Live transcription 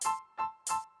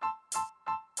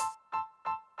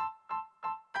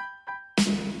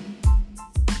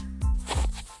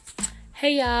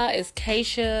Hey y'all, it's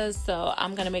Keisha. So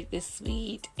I'm gonna make this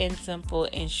sweet and simple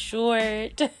and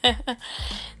short.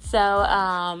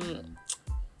 So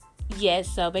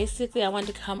basically I wanted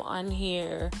to come on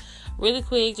here really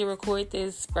quick to record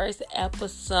this first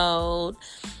episode.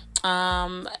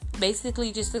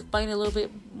 Basically just explain a little bit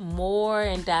more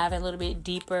and dive a little bit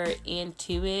deeper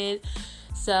into it.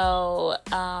 So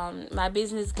my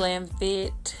business Glam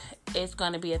Fit is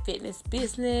going to be a fitness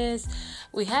business.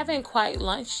 We haven't quite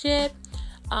launched yet.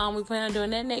 We plan on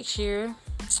doing that next year.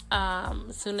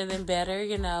 Sooner than better,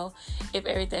 if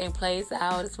everything plays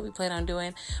out, it's what we plan on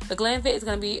doing. But Glam Fit is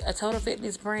going to be a total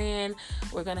fitness brand.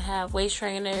 We're going to have waist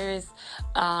trainers,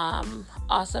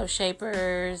 also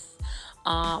shapers,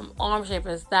 arm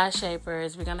shapers, thigh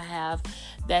shapers. We're going to have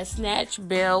that snatch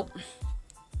belt.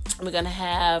 We're going to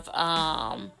have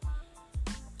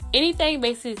anything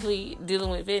basically dealing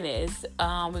with fitness.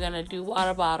 We're going to do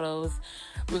water bottles.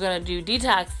 We're going to do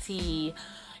detox tea,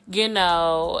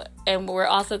 and we're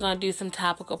also going to do some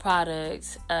topical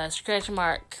products, stretch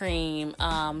mark cream,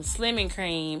 slimming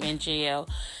cream and gel,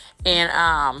 and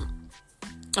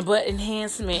butt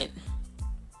enhancement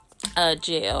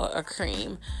gel or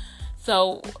cream.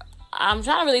 So I'm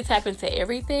trying to really tap into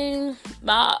everything.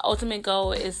 My ultimate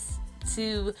goal is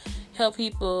to help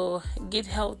people get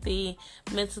healthy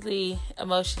mentally,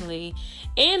 emotionally,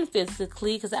 and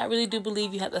physically, because I really do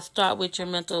believe you have to start with your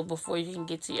mental before you can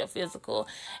get to your physical.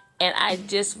 And I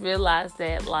just realized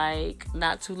that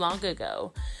not too long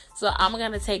ago. So I'm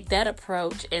going to take that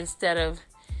approach instead of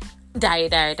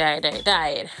diet,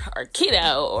 or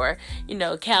keto, or,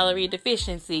 calorie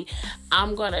deficiency.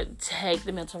 I'm going to take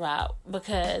the mental route,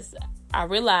 because I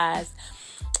realized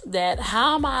that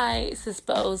how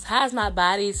is my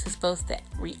body supposed to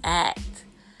react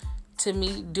to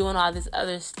me doing all this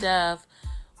other stuff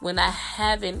when I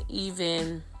haven't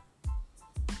even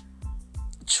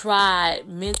tried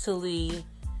mentally,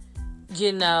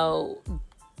 getting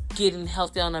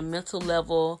healthy on a mental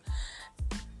level.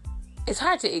 It's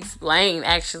hard to explain,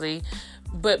 actually,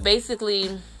 but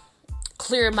basically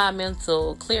clear my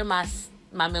mental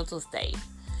state,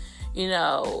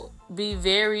 be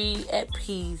very at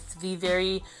peace, be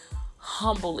very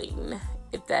humbling,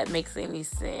 if that makes any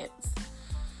sense.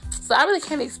 So I really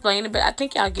can't explain it, but I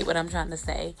think y'all get what I'm trying to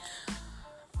say.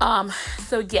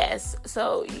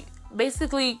 So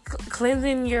basically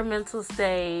cleansing your mental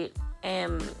state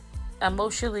and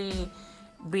emotionally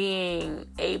being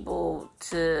able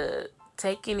to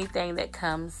take anything that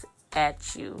comes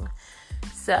at you.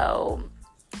 So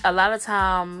a lot of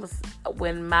times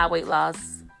when my weight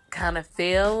loss kind of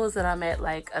fails and I'm at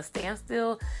a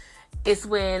standstill, it's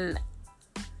when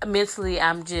mentally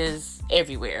I'm just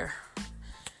everywhere.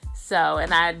 So,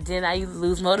 and I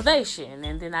lose motivation,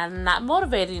 and then I'm not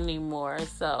motivated anymore.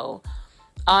 So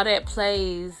all that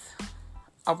plays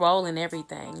a role in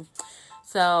everything.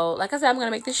 So, like I said, I'm going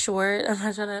to make this short. I'm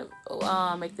not trying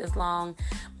to make this long,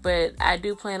 but I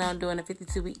do plan on doing a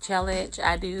 52-week challenge.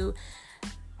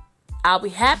 I'll be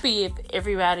happy if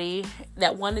everybody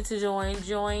that wanted to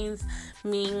joins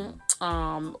me.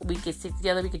 We could stick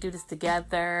together. We could do this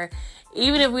together.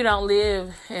 Even if we don't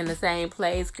live in the same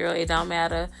place, girl, it don't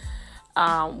matter.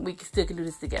 We still can do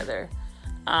this together.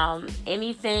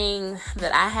 Anything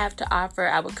that I have to offer,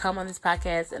 I would come on this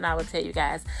podcast and I would tell you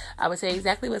guys. I would tell you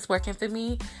exactly what's working for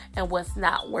me and what's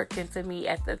not working for me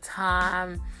at the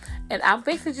time. And I'll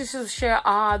basically just share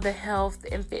all the health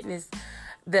and fitness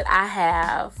that I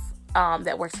have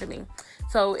that works for me.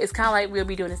 So it's kind of like we'll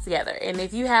be doing this together. And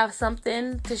if you have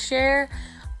something to share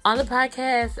on the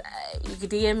podcast, you can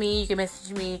DM me, you can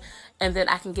message me, and then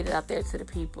I can get it out there to the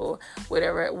people,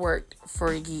 whatever it worked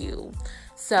for you.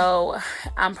 So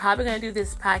I'm probably going to do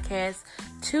this podcast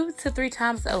 2 to 3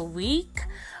 times a week.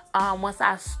 Once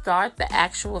I start the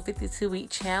actual 52-week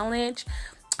challenge,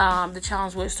 the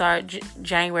challenge will start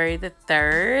January the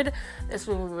 3rd. That's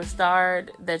when we will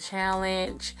start the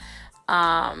challenge.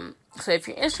 So if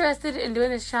you're interested in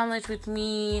doing this challenge with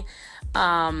me,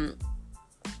 then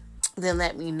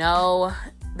let me know.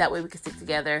 That way we can stick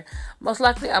together. Most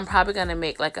likely, I'm probably going to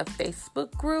make a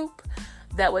Facebook group.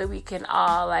 That way we can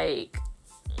all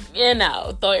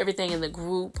throw everything in the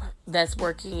group that's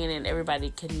working, and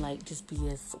everybody can just be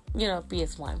as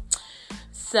one.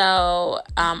 So,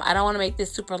 I don't want to make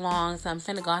this super long, so I'm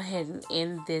going to go ahead and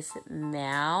end this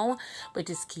now. But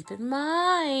just keep in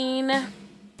mind,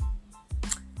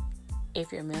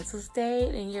 if your mental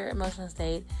state and your emotional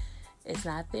state is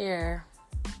not there,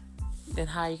 then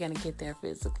how are you going to get there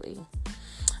physically?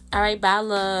 All right, bye,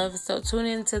 love. So tune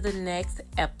into the next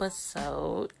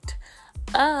episode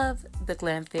of the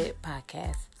Glam Fit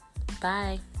podcast.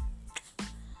 Bye.